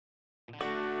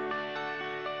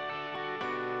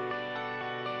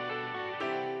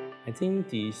I think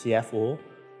the CFO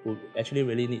would actually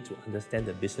really need to understand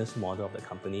the business model of the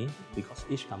company because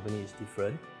each company is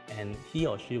different, and he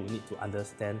or she will need to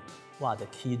understand what are the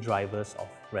key drivers of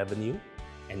revenue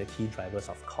and the key drivers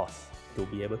of cost to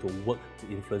be able to work to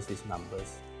influence these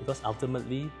numbers. Because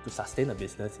ultimately, to sustain a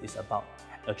business is about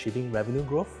achieving revenue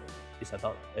growth, it's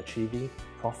about achieving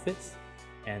profits,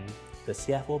 and the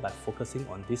CFO, by focusing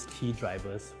on these key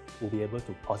drivers, will be able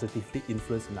to positively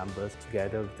influence the numbers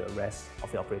together with the rest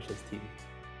of the operations team.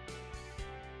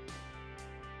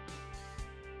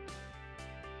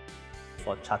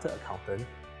 For Chartered Accountant,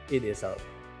 it is a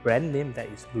brand name that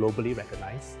is globally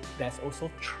recognized. There's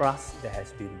also trust that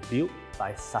has been built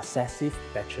by successive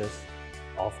batches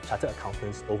of Chartered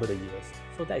Accountants over the years.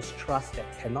 So that is trust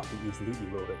that cannot be easily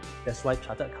eroded. That's why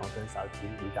Chartered Accountants are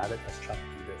being regarded as trust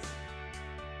leaders.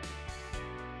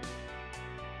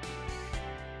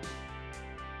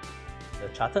 The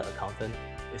Chartered Accountant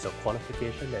is a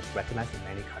qualification that's recognized in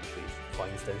many countries. For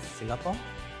instance, Singapore,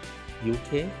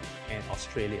 UK, and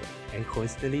Australia. And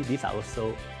coincidentally, these are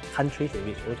also countries in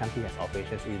which Yeow Chung has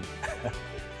operations in.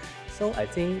 So I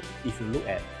think if you look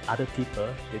at other people,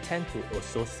 they tend to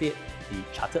associate the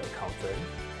Chartered Accountant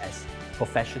as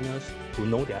professionals who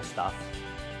know their stuff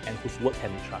and whose work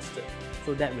can be trusted.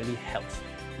 So that really helps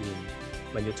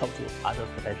when you talk to other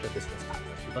potential business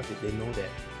partners, because if they know that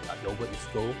your work is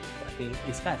gold, I think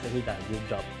this guy has actually done a good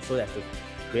job so as to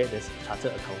create this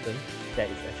Chartered Accountant that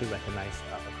is actually recognized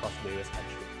across various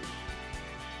countries.